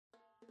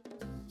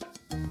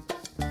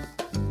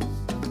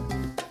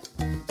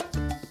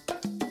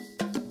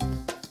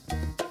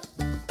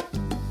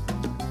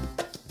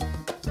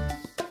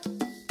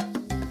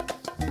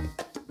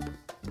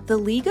The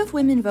League of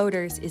Women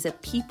Voters is a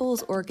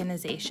people's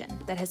organization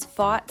that has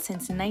fought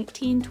since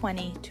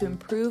 1920 to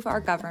improve our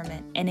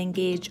government and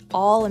engage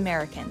all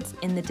Americans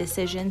in the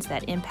decisions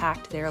that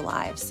impact their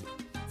lives.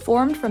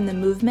 Formed from the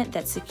movement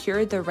that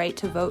secured the right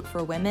to vote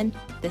for women,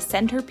 the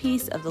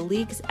centerpiece of the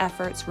League's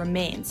efforts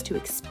remains to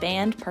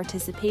expand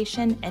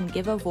participation and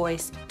give a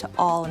voice to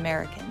all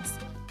Americans.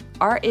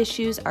 Our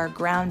issues are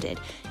grounded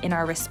in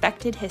our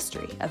respected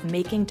history of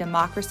making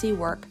democracy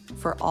work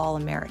for all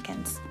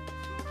Americans.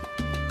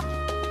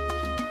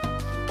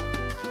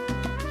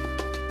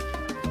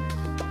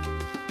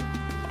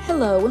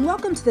 Hello, and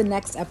welcome to the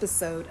next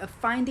episode of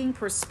Finding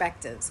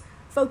Perspectives,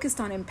 focused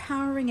on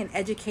empowering and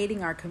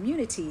educating our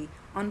community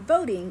on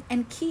voting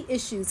and key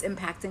issues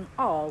impacting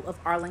all of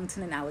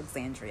Arlington and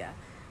Alexandria.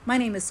 My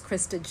name is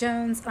Krysta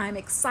Jones, and I'm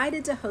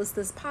excited to host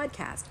this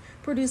podcast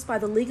produced by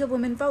the League of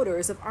Women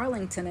Voters of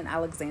Arlington and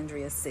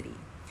Alexandria City.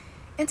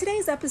 In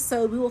today's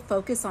episode, we will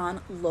focus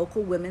on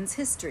local women's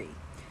history.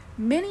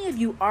 Many of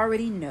you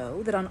already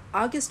know that on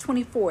August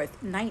 24th,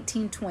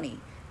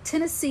 1920,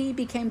 Tennessee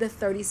became the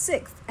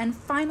 36th and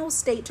final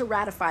state to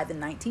ratify the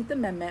 19th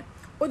Amendment,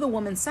 or the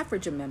Woman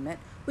Suffrage Amendment,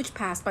 which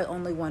passed by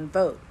only one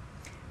vote.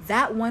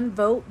 That one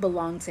vote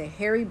belonged to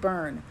Harry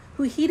Byrne,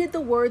 who heeded the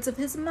words of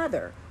his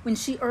mother when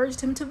she urged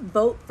him to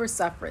vote for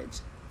suffrage.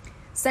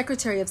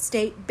 Secretary of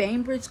State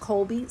Bainbridge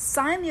Colby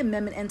signed the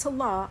amendment into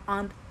law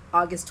on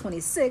August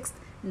 26,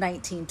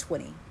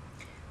 1920.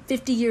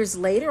 50 years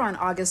later, on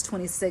August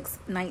 26,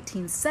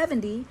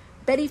 1970,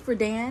 Betty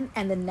Friedan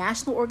and the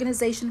National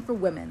Organization for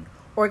Women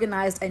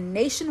organized a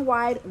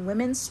nationwide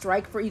women's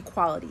strike for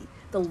equality,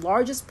 the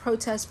largest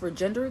protest for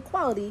gender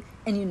equality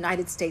in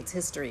United States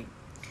history.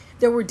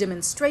 There were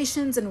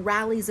demonstrations and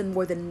rallies in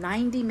more than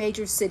 90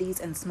 major cities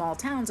and small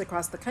towns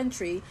across the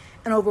country,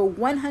 and over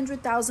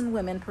 100,000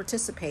 women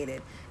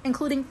participated,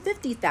 including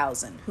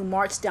 50,000 who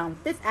marched down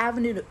Fifth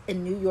Avenue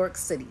in New York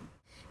City.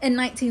 In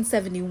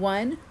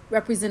 1971,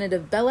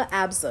 Representative Bella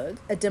Abzug,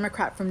 a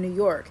Democrat from New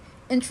York,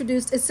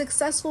 introduced a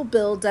successful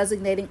bill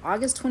designating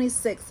August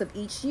 26th of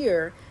each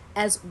year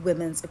as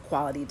Women's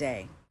Equality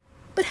Day.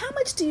 But how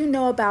much do you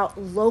know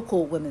about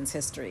local women's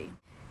history?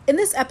 In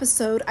this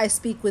episode, I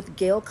speak with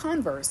Gayle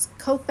Converse,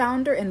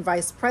 co-founder and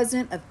vice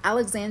president of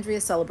Alexandria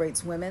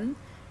Celebrates Women,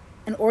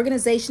 an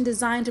organization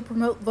designed to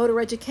promote voter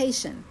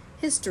education,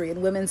 history,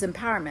 and women's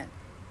empowerment.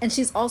 And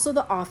she's also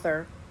the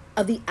author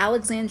of the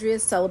Alexandria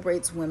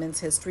Celebrates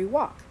Women's History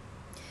Walk.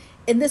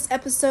 In this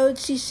episode,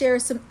 she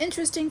shares some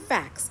interesting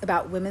facts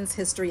about women's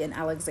history in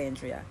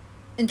Alexandria.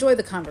 Enjoy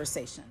the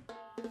conversation.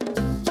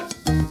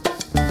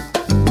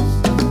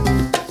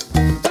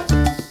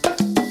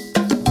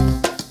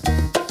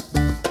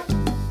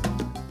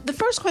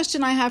 First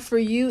question I have for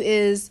you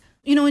is,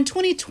 in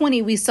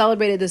 2020, we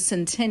celebrated the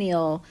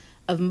centennial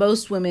of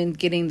most women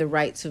getting the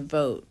right to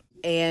vote.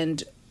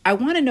 And I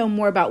want to know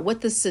more about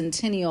what the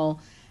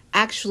centennial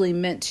actually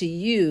meant to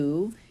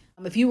you,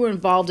 if you were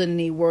involved in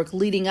any work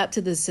leading up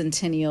to the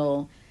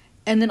centennial,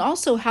 and then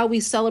also how we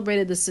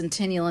celebrated the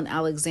centennial in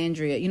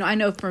Alexandria. I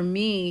know for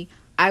me,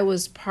 I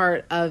was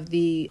part of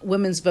the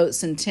Women's Vote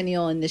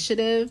Centennial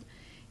Initiative,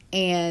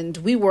 and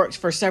we worked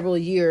for several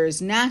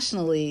years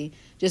nationally,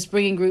 just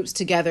bringing groups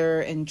together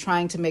and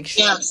trying to make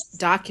sure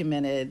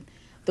documented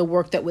the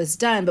work that was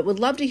done. But would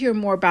love to hear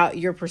more about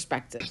your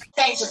perspective.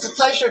 Thanks. It's a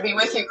pleasure to be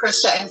with you,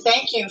 Krysta, and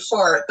thank you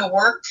for the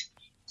work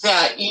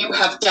that you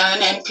have done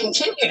and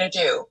continue to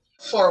do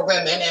for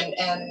women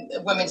and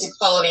women's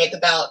equality at the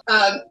ballot.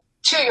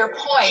 To your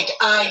point,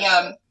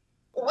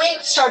 we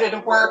started to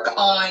work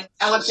on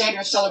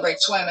Alexandria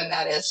Celebrates Women,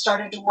 that is,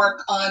 started to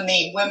work on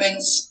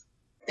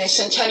the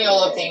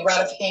centennial of the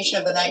ratification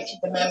of the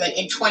 19th Amendment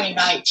in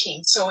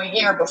 2019, so a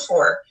year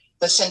before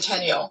the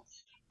centennial.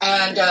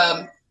 And,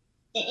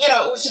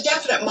 it was a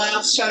definite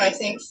milestone, I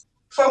think,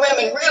 for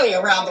women really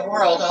around the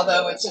world,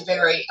 although it's a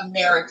very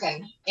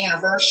American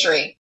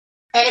anniversary.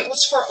 And it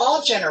was for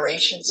all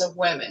generations of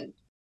women.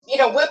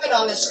 Women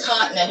on this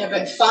continent have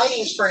been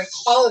fighting for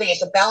equality at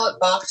the ballot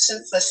box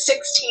since the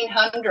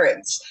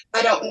 1600s.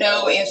 I don't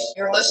know if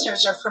your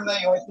listeners are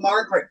familiar with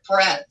Margaret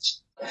Brent,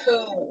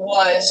 who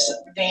was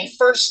the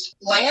first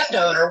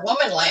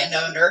woman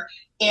landowner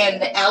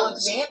in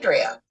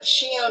Alexandria.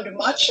 She owned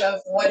much of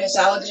what is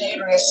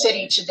Alexandria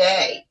City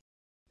today.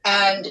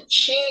 And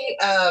she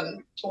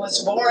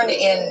was born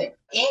in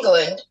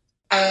England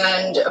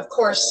and, of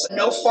course,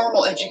 no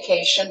formal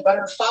education, but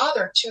her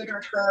father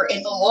tutored her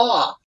in the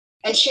law.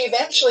 And she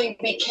eventually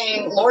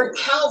became Lord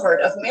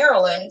Calvert of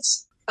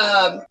Maryland's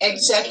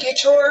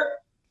executor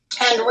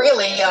and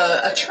really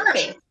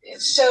attorney.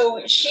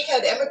 So she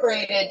had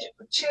emigrated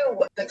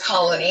to the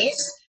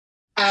colonies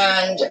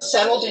and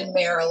settled in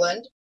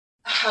Maryland.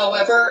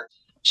 However,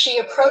 she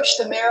approached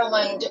the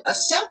Maryland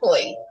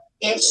Assembly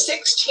in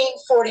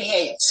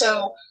 1648,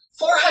 so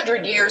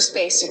 400 years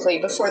basically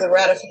before the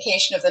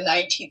ratification of the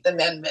 19th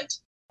Amendment,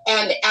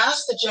 and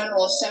asked the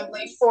General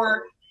Assembly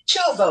for 2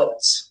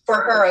 votes for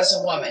her as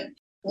a woman,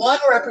 one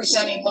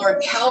representing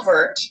Lord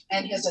Calvert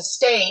and his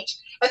estate,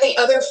 and the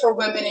other for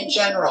women in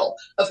general.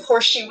 Of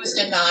course, she was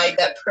denied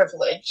that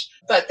privilege,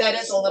 but that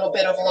is a little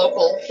bit of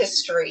local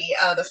history.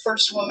 The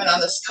first woman on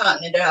this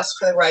continent to ask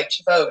for the right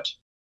to vote.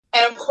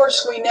 And of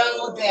course, we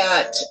know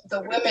that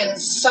the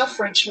women's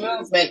suffrage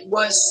movement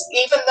was,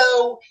 even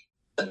though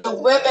the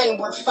women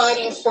were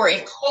fighting for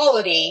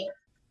equality,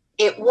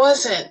 it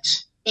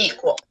wasn't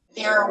equal.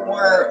 There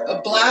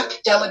were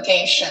Black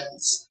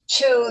delegations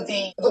to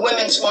the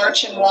Women's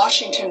March in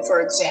Washington,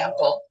 for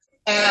example,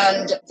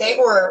 and they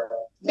were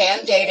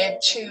mandated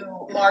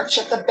to march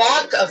at the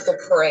back of the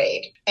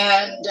parade.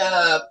 And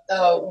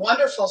a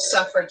wonderful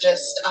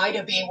suffragist,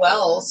 Ida B.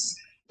 Wells,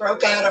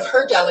 broke out of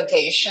her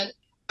delegation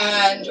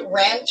and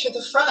ran to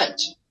the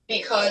front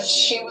because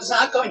she was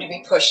not going to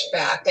be pushed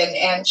back.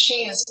 And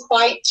she is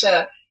quite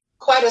a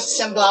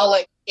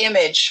symbolic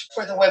image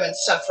for the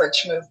women's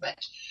suffrage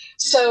movement.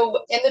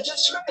 So, and the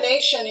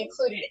discrimination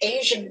included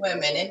Asian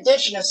women,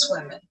 Indigenous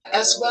women,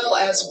 as well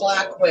as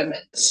Black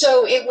women.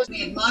 So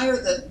we admire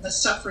the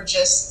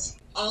suffragists,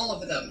 all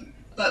of them,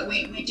 but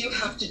we do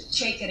have to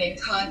take it in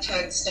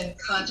context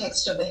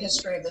of the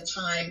history of the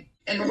time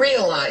and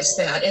realize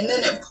that. And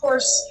then, of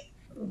course,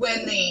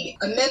 when the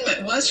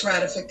amendment was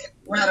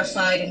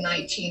ratified in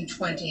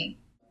 1920,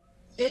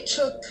 it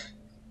took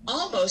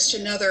almost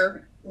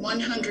another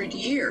 100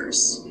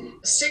 years,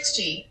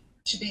 60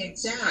 to be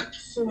exact,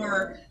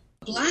 for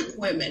Black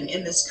women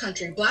in this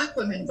country, Black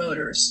women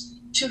voters,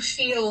 to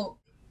feel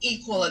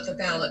equal at the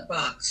ballot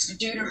box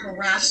due to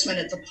harassment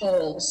at the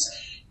polls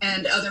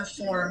and other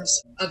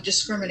forms of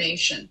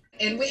discrimination.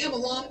 And we have a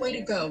long way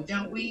to go,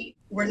 don't we?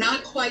 We're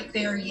not quite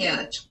there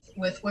yet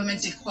with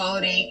women's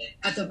equality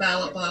at the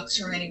ballot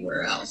box or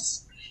anywhere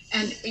else.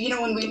 And,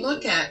 when we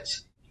look at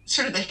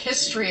sort of the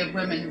history of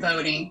women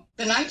voting,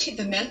 the 19th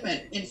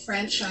Amendment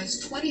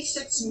enfranchised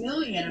 26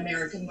 million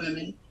American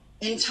women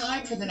in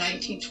time for the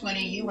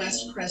 1920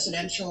 U.S.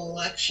 presidential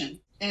election.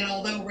 And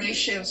although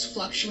ratios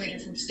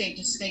fluctuated from state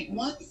to state,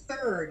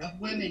 1/3 of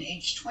women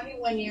aged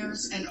 21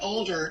 years and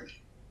older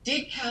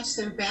did cast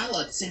their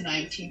ballots in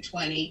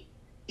 1920,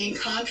 in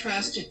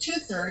contrast to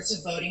 2/3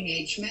 of voting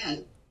age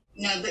men.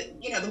 Now,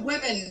 the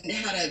women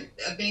had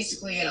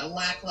basically a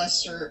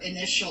lackluster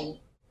initial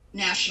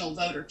national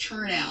voter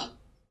turnout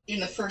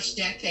in the first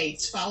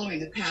decades following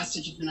the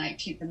passage of the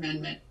 19th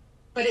Amendment.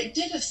 But it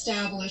did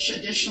establish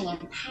additional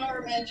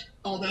empowerment,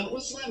 although it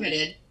was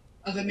limited,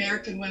 of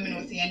American women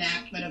with the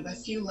enactment of a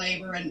few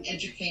labor and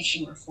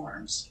education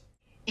reforms.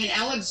 In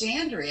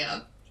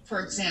Alexandria, for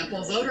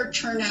example, voter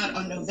turnout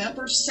on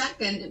November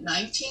 2nd,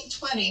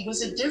 1920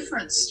 was a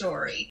different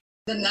story.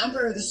 The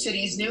number of the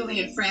city's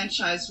newly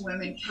enfranchised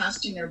women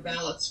casting their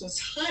ballots was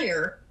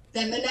higher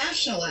than the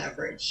national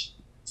average.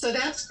 So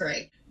that's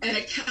great. An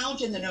account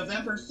in the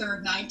November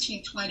 3rd,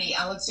 1920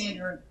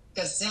 Alexandria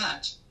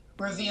Gazette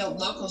revealed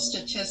local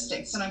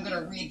statistics, and I'm going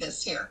to read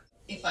this here,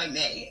 if I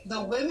may.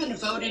 The women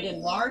voted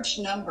in large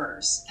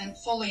numbers, and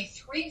fully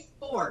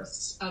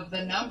 3/4 of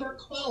the number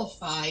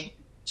qualified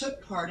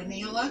took part in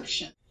the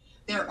election.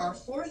 There are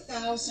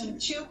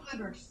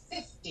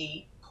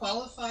 4,250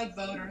 qualified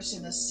voters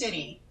in the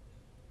city,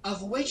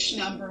 of which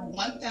number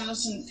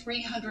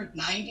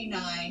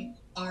 1,399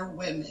 are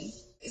women.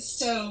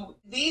 So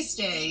these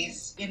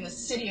days, in the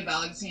city of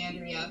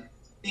Alexandria,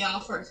 the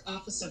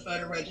Office of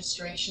Voter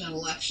Registration and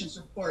Elections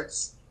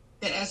reports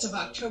that as of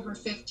October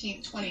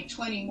 15,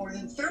 2020, more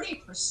than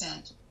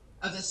 30%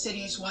 of the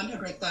city's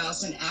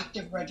 100,000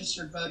 active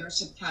registered voters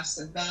have cast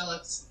their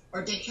ballots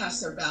or did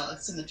cast their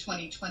ballots in the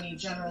 2020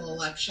 general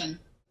election.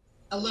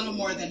 A little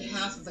more than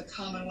half of the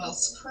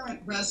Commonwealth's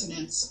current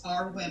residents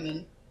are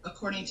women,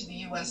 according to the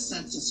U.S.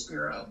 Census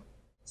Bureau.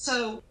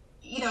 So,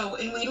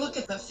 and we look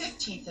at the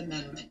 15th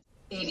Amendment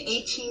in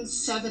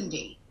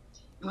 1870.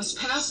 It was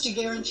passed to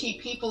guarantee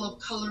people of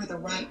color the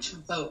right to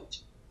vote.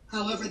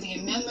 However, the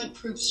amendment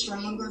proved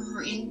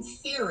stronger in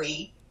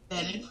theory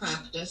than in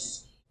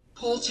practice.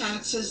 Poll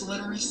taxes,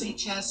 literacy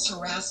tests,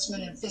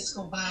 harassment, and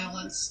fiscal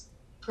violence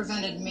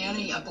prevented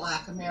many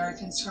Black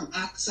Americans from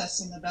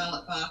accessing the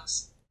ballot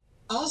box.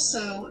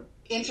 Also,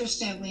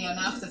 interestingly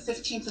enough, the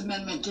 15th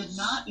Amendment did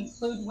not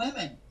include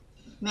women.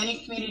 Many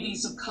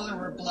communities of color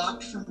were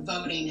blocked from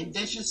voting.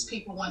 Indigenous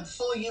people won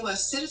full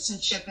U.S.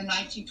 citizenship in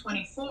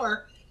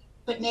 1924,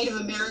 but Native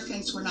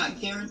Americans were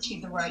not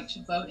guaranteed the right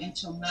to vote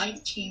until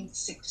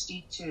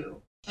 1962.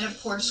 And of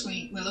course,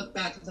 we look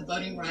back at the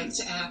Voting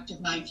Rights Act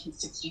of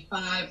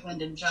 1965,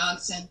 Lyndon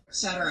Johnson,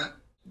 etc.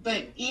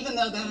 But even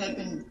though that had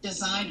been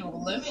designed to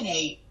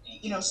eliminate,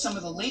 some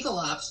of the legal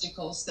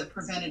obstacles that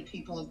prevented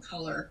people of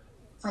color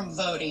from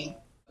voting,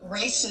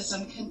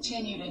 racism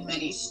continued in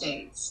many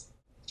states.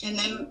 And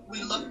then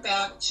we look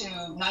back to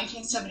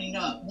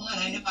 1971.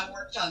 I know I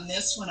worked on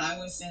this when I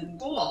was in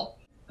school.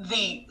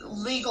 The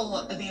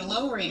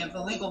lowering of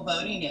the legal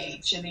voting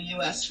age in the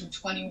U.S. from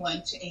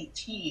 21 to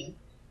 18.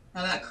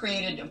 Now that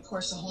created, of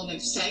course, a whole new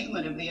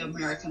segment of the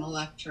American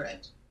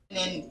electorate.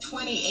 And in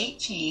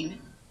 2018,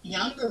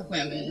 younger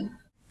women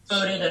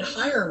voted at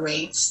higher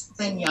rates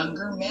than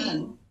younger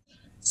men.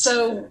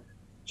 So,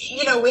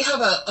 we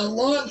have a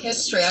long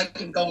history. I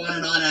could go on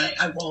and on,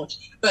 I won't.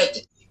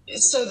 But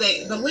So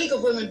the League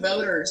of Women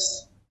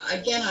Voters,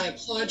 again, I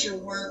applaud your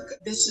work.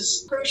 This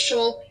is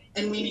crucial,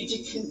 and we need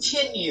to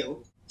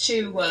continue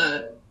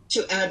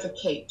to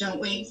advocate, don't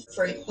we,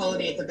 for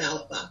equality at the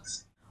ballot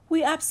box.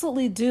 We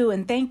absolutely do.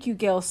 And thank you,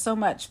 Gayle, so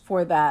much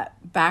for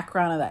that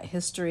background of that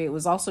history. It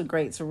was also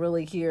great to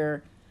really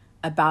hear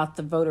about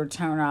the voter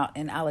turnout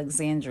in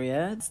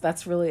Alexandria.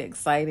 That's really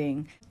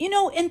exciting. You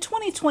know, in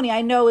 2020,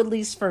 I know, at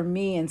least for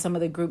me and some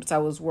of the groups I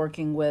was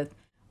working with,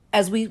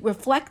 as we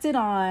reflected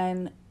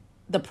on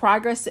the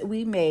progress that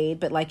we made,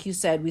 but like you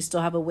said, we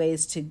still have a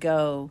ways to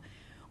go,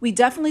 we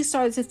definitely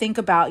started to think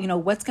about,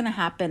 what's going to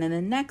happen in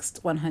the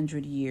next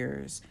 100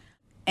 years.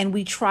 And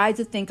we tried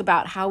to think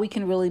about how we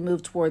can really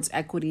move towards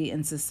equity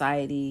in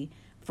society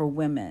for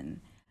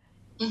women.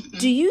 Mm-hmm.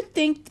 Do you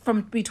think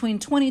from between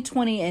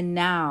 2020 and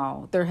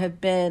now, there have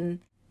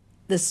been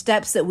the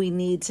steps that we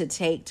need to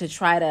take to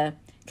try to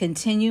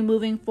continue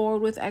moving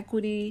forward with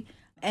equity?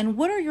 And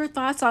what are your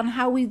thoughts on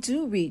how we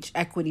do reach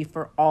equity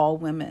for all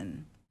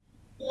women?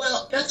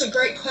 Well, that's a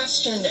great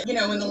question.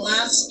 In the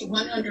last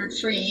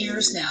 103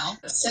 years now,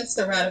 since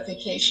the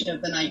ratification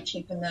of the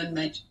 19th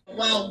Amendment,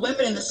 while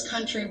women in this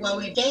country, while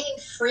we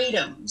gained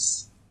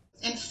freedoms,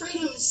 and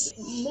freedoms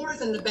more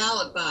than the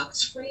ballot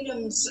box,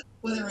 freedoms,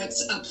 whether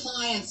it's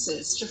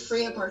appliances to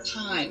free up our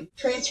time,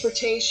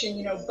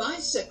 transportation,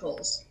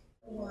 bicycles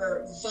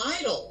were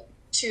vital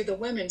to the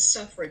women's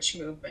suffrage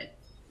movement.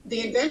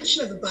 The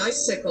invention of the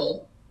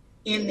bicycle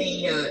in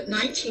the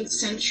 19th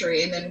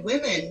century, and then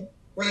women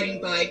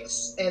riding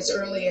bikes as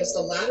early as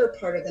the latter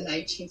part of the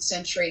 19th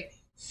century,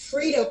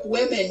 freed up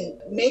women,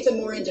 made them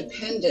more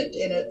independent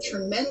in a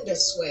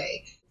tremendous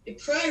way.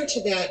 Prior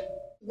to that,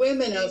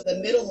 women of the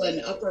middle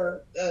and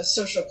upper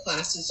social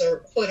classes,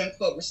 or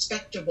quote-unquote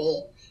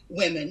respectable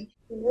women,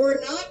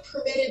 were not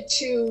permitted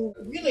to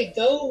really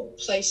go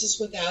places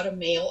without a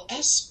male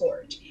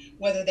escort,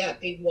 whether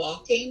that be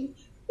walking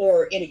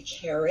or in a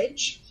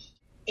carriage.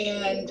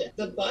 And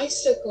the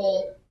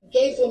bicycle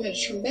gave women a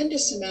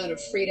tremendous amount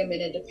of freedom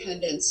and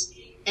independence,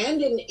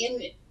 and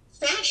in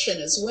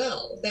fashion as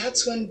well.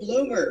 That's when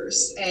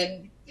bloomers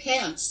and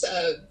pants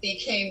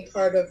became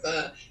part of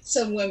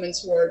some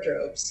women's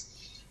wardrobes.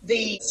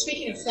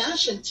 Speaking of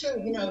fashion too,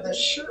 the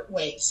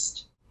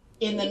shirtwaist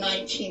in the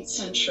 19th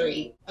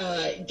century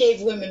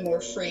gave women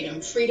more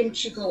freedom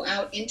to go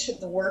out into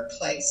the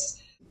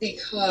workplace,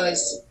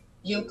 because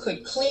you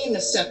could clean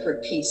the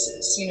separate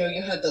pieces.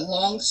 You had the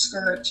long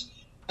skirt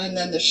and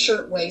then the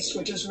shirtwaist,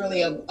 which is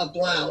really a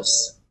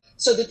blouse.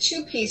 So the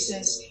two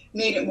pieces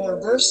made it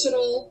more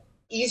versatile,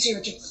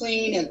 easier to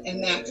clean,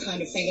 and that kind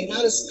of thing, and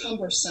not as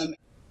cumbersome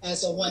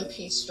as a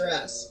one-piece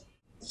dress.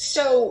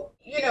 So,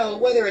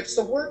 whether it's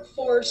the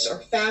workforce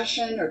or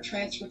fashion or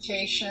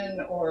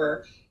transportation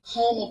or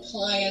home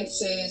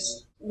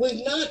appliances,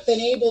 we've not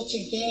been able to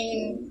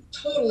gain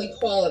total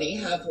equality,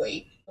 have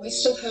we? We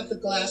still have the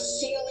glass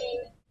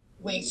ceiling.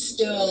 We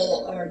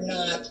still are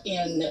not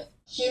in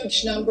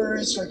huge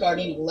numbers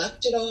regarding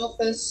elected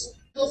office.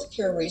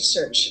 Healthcare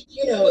research,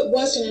 it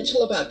wasn't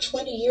until about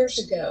 20 years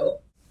ago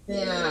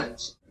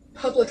that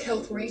public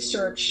health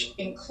research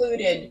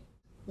included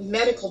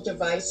medical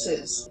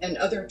devices and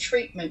other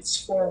treatments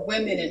for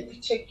women in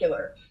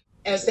particular,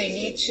 as they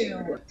need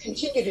to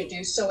continue to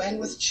do so, and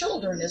with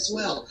children as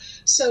well.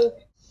 So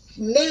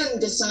men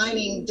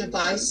designing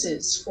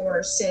devices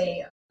for,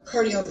 say,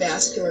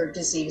 cardiovascular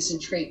disease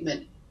and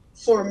treatment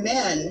for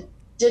men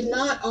did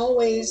not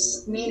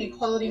always mean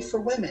equality for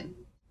women.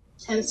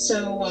 And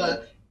so,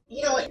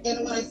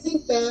 and when I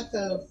think back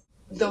of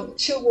the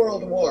two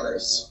world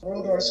wars,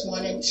 World Wars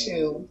I and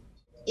II,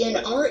 in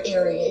our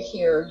area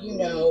here,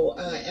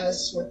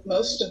 as with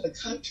most of the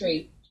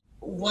country,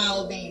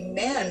 while the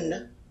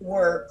men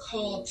were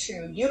called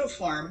to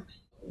uniform,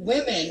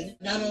 women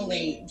not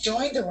only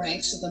joined the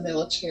ranks of the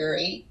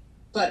military,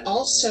 but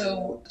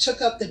also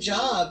took up the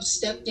jobs,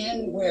 stepped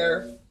in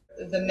where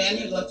the men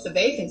had left the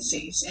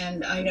vacancies.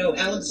 And I know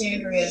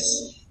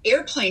Alexandria's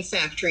airplane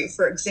factory,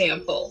 for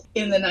example,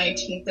 in the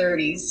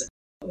 1930s,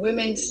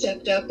 women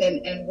stepped up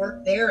and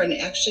worked there and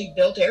actually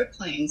built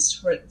airplanes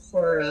for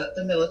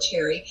the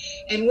military.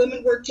 And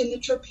women worked in the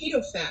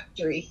torpedo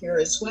factory here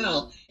as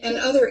well, and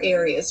other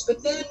areas.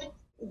 But then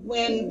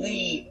when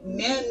the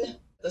men,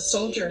 the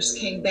soldiers,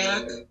 came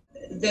back,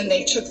 then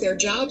they took their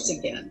jobs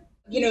again.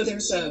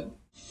 There's a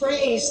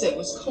phrase that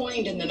was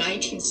coined in the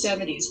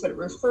 1970s, but it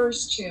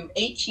refers to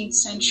 18th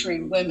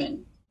century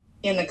women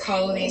in the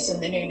colonies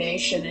and the new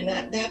nation,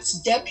 and that's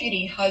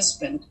deputy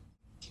husband.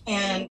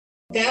 And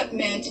that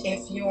meant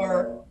if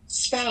your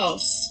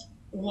spouse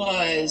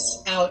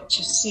was out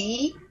to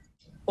sea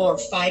or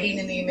fighting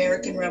in the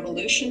American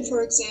Revolution,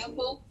 for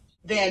example,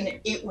 then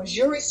it was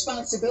your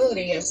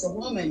responsibility as the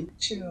woman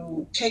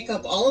to take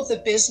up all of the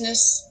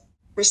business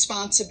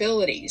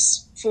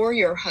responsibilities for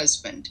your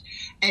husband,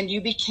 and you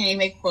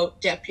became a,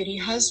 quote, deputy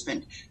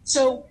husband.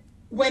 So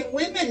when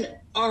women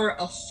are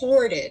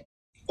afforded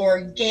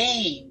or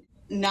gain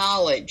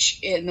knowledge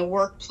in the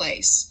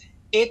workplace,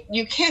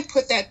 you can't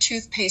put that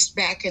toothpaste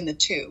back in the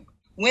tube.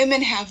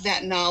 women have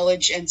that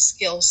knowledge and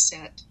skill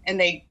set, and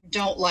they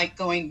don't like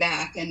going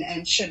back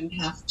and shouldn't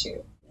have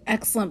to.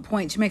 Excellent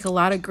point. You make a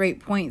lot of great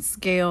points,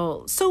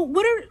 Gayle. So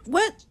what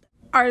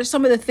are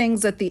some of the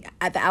things that the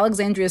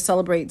Alexandria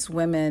Celebrates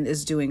Women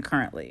is doing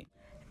currently?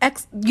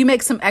 You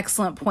make some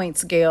excellent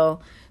points,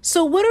 Gayle.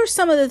 So what are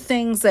some of the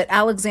things that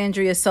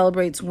Alexandria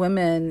Celebrates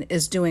Women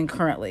is doing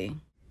currently?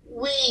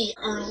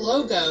 Our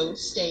logo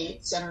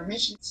states and our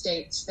mission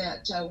states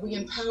that we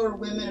empower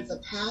women of the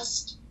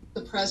past,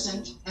 the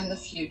present, and the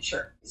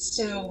future.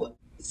 So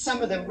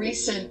some of the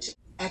recent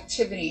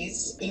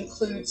activities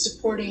include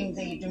supporting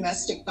the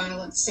Domestic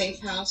Violence Safe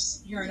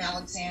House here in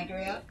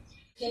Alexandria,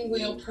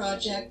 Pinwheel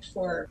Project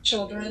for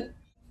Children.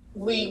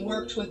 We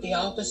worked with the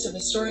Office of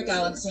Historic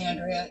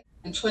Alexandria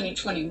in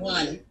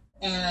 2021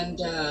 and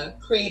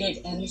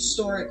created an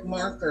historic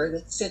marker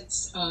that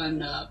sits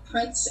on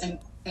Prince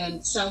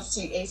and South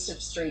St. Asaph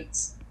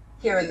Streets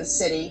here in the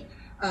city,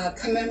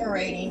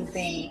 commemorating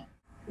the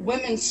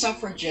women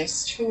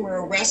suffragists who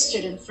were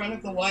arrested in front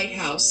of the White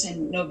House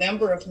in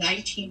November of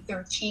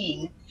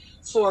 1913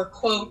 for,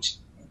 quote,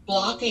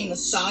 blocking the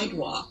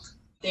sidewalk.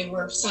 They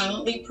were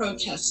silently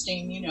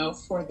protesting,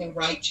 for the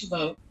right to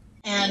vote.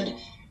 And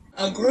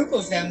a group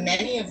of them,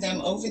 many of them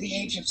over the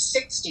age of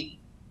 60,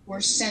 were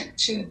sent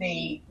to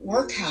the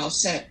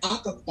workhouse at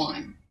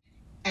Occoquan,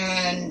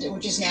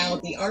 which is now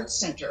the Arts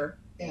Center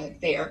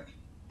there.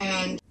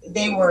 And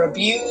they were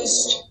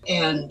abused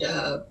and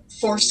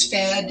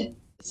force-fed.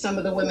 Some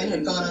of the women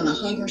had gone on a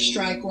hunger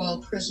strike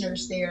while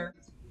prisoners there.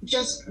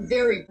 Just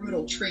very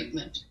brutal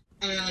treatment.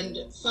 And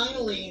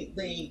finally,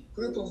 the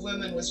group of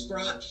women was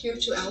brought here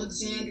to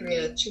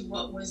Alexandria to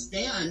what was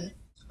then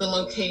the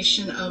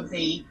location of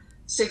the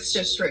 6th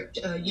District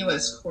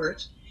U.S.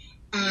 Court.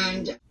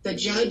 And the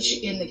judge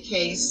in the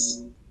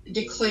case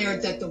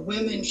declared that the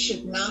women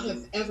should not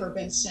have ever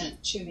been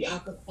sent to the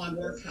Occoquan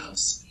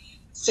workhouse.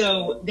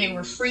 So they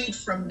were freed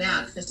from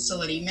that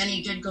facility.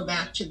 Many did go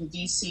back to the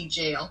D.C.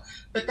 jail.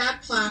 But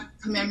that plaque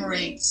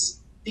commemorates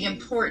the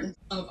importance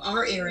of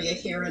our area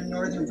here in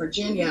Northern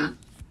Virginia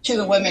to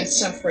the women's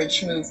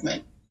suffrage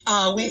movement.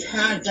 We've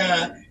had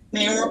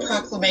mayoral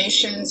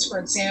proclamations, for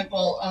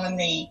example, on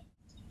the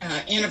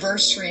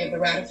anniversary of the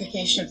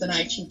ratification of the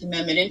 19th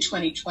Amendment in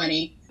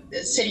 2020.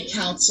 The City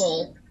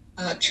Council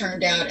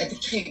turned out at the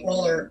Kate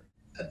Roller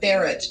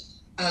Barrett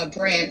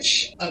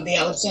branch of the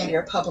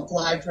Alexandria Public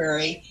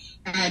Library,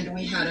 and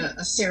we had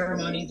a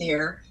ceremony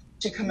there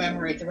to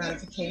commemorate the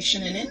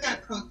ratification. And in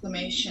that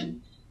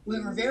proclamation, we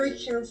were very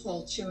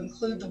careful to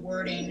include the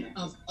wording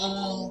of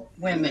all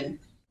women,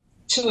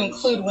 to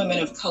include women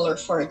of color,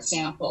 for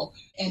example,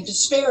 and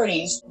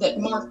disparities that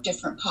mark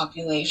different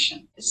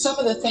populations. Some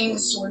of the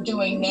things we're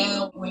doing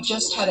now, we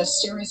just had a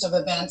series of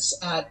events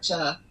at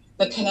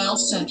the Canal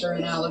Center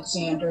in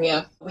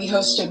Alexandria. We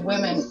hosted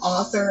women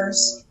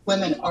authors,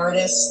 women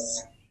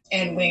artists,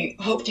 and we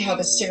hope to have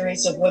a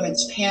series of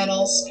women's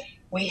panels.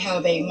 We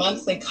have a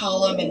monthly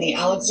column in the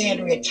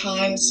Alexandria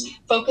Times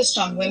focused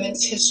on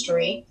women's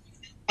history,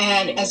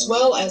 and as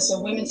well as a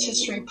women's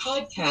history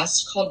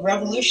podcast called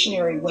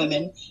Revolutionary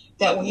Women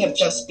that we have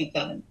just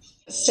begun.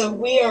 So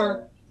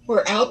we're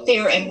out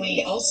there, and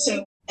we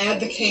also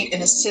advocate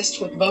and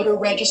assist with voter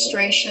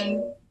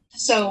registration.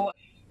 So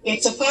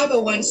it's a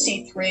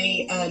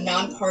 501c3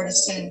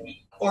 nonpartisan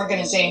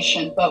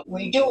organization, but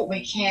we do what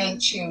we can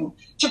to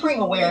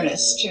bring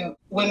awareness to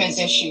women's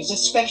issues,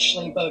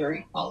 especially voter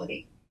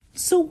equality.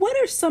 So what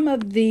are some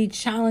of the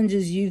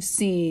challenges you've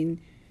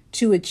seen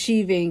to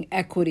achieving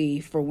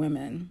equity for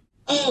women?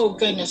 Oh,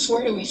 goodness,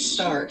 where do we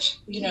start?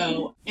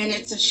 And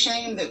it's a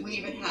shame that we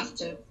even have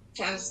to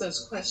ask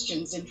those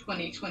questions in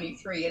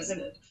 2023, isn't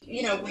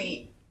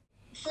it?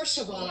 First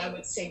of all, I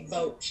would say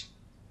vote.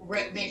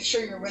 Make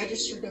sure you're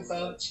registered to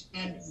vote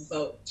and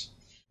vote.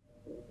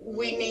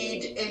 We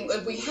need,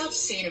 and we have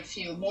seen a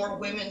few more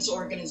women's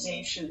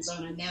organizations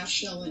on a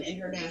national and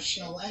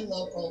international and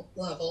local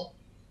level.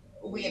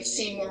 We have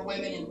seen more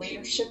women in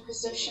leadership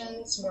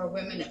positions, more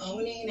women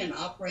owning and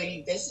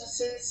operating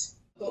businesses,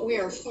 but we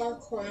are a far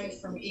cry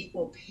from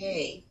equal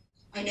pay.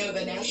 I know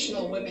the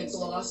National Women's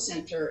Law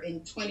Center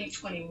in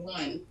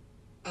 2021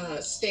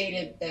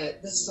 stated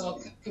that this is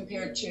all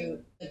compared to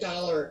the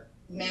dollar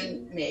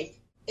men make.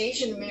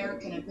 Asian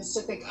American and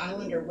Pacific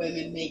Islander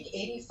women make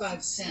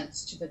 85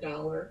 cents to the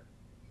dollar.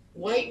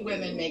 White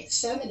women make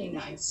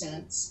 79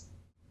 cents.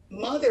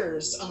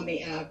 Mothers, on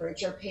the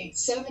average, are paid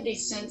 70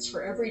 cents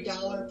for every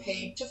dollar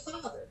paid to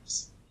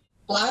fathers.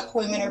 Black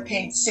women are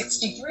paid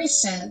 63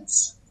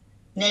 cents.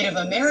 Native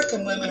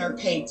American women are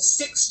paid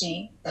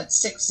 60,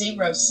 that's 60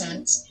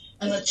 cents,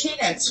 and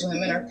Latinx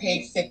women are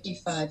paid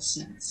 55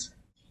 cents.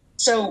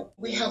 So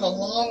we have a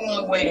long,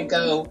 long way to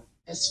go,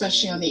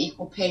 especially on the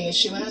equal pay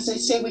issue. And as I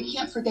say, we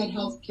can't forget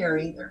health care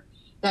either.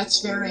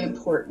 That's very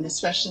important,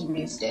 especially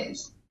these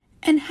days.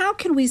 And how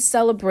can we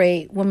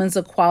celebrate Women's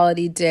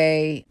Equality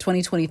Day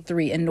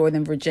 2023 in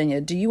Northern Virginia?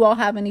 Do you all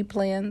have any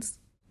plans?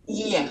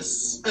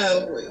 Yes,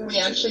 we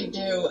actually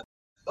do.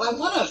 I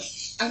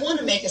want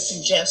to make a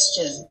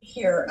suggestion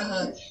here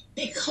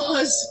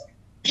because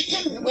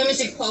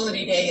Women's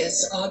Equality Day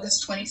is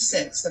August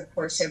 26th, of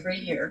course, every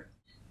year.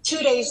 2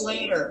 days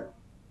later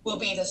will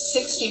be the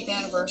 60th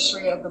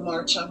anniversary of the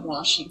March on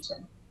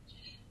Washington.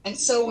 And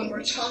so when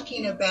we're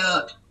talking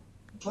about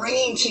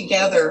bringing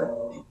together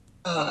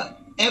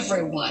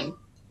everyone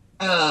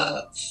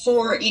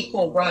for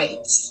equal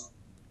rights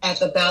at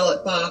the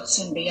ballot box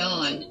and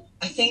beyond,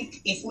 I think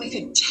if we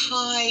could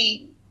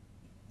tie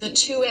the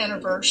two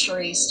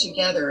anniversaries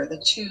together,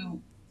 the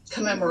two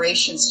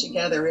commemorations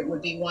together, it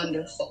would be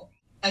wonderful.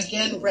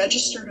 Again,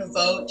 register to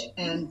vote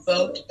and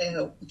vote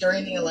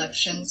during the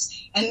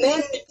elections. And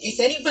then if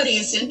anybody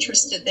is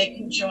interested, they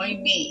can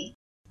join me.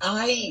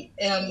 I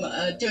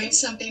am doing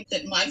something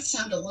that might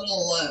sound a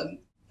little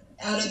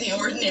out of the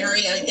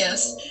ordinary, I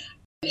guess,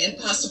 and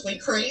possibly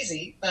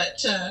crazy,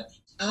 but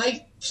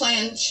I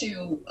plan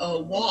to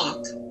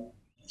walk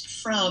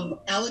from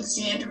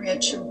Alexandria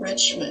to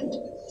Richmond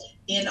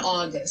in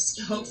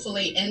August,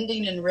 hopefully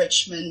ending in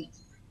Richmond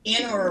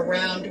in or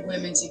around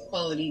Women's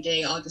Equality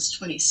Day,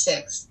 August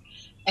 26th.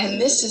 And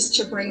this is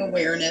to bring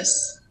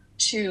awareness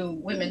to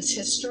women's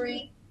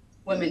history,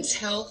 women's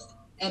health,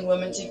 and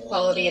women's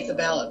equality at the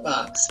ballot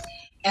box.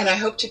 And I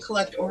hope to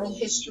collect oral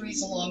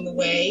histories along the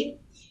way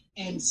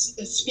and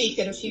speak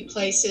at a few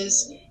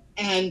places.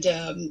 And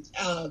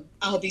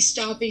I'll be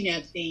stopping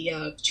at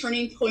the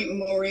Turning Point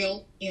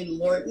Memorial in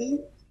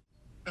Lorton,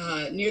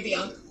 near the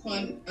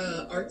Occoquan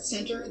Art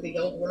Center, the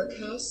old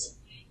workhouse,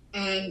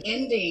 and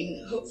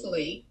ending,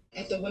 hopefully,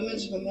 at the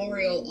Women's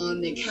Memorial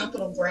on the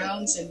Capitol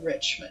grounds in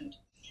Richmond.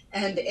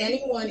 And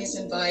anyone is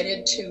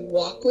invited to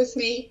walk with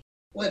me,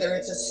 whether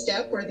it's a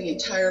step or the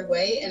entire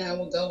way, and I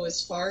will go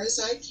as far as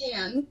I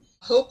can,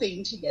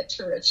 hoping to get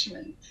to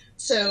Richmond.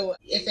 So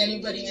if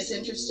anybody is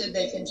interested,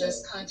 they can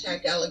just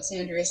contact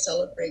Alexandria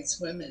Celebrates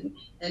Women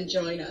and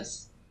join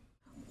us.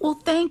 Well,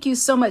 thank you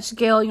so much,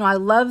 Gayle. I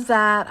love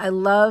that. I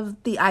love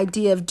the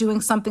idea of doing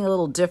something a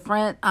little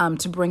different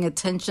to bring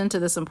attention to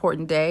this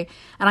important day.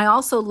 And I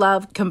also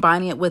love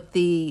combining it with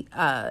the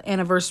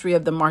anniversary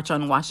of the March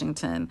on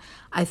Washington.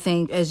 I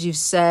think, as you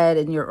said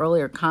in your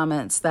earlier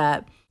comments,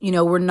 that,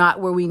 we're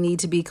not where we need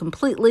to be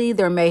completely.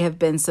 There may have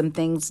been some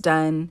things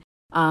done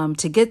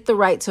to get the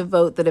right to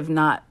vote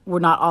that we're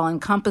not all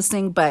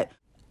encompassing, but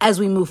as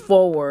we move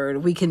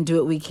forward, we can do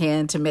what we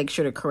can to make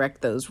sure to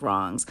correct those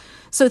wrongs.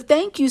 So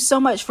thank you so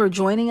much for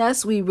joining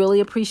us. We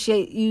really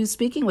appreciate you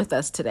speaking with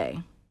us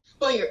today.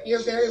 Well,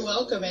 you're very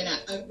welcome. And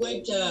I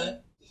would add,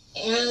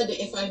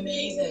 if I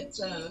may,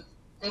 that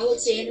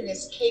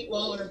Alexandria's Kate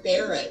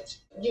Waller-Barrett,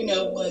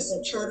 was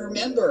a charter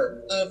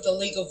member of the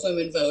League of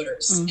Women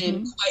Voters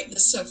and quite the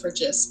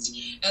suffragist,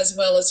 as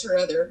well as her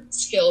other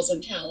skills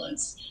and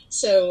talents.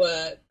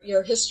 So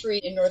your history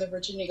in Northern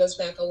Virginia goes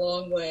back a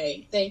long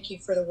way. Thank you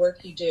for the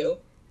work you do.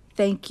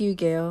 Thank you,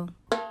 Gayle.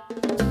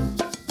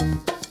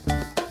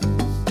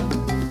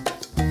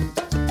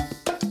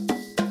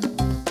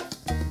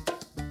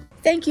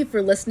 Thank you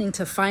for listening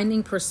to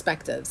Finding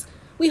Perspectives.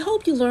 We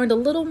hope you learned a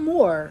little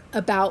more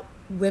about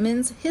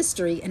women's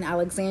history in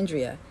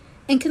Alexandria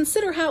and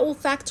consider how it will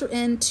factor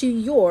into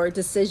your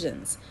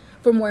decisions.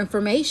 For more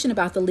information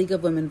about the League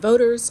of Women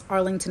Voters,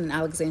 Arlington and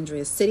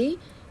Alexandria City,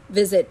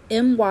 visit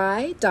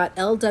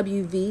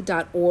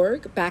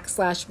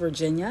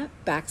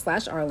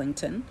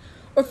my.lwv.org/Virginia/Arlington,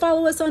 or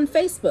follow us on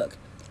Facebook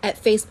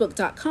at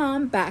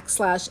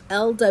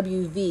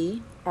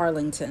facebook.com/LWV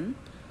Arlington,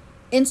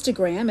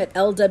 Instagram at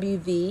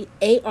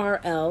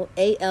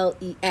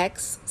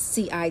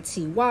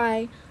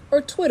LWVARLALEXCITY,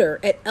 or Twitter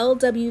at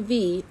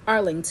LWV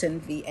Arlington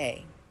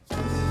VA.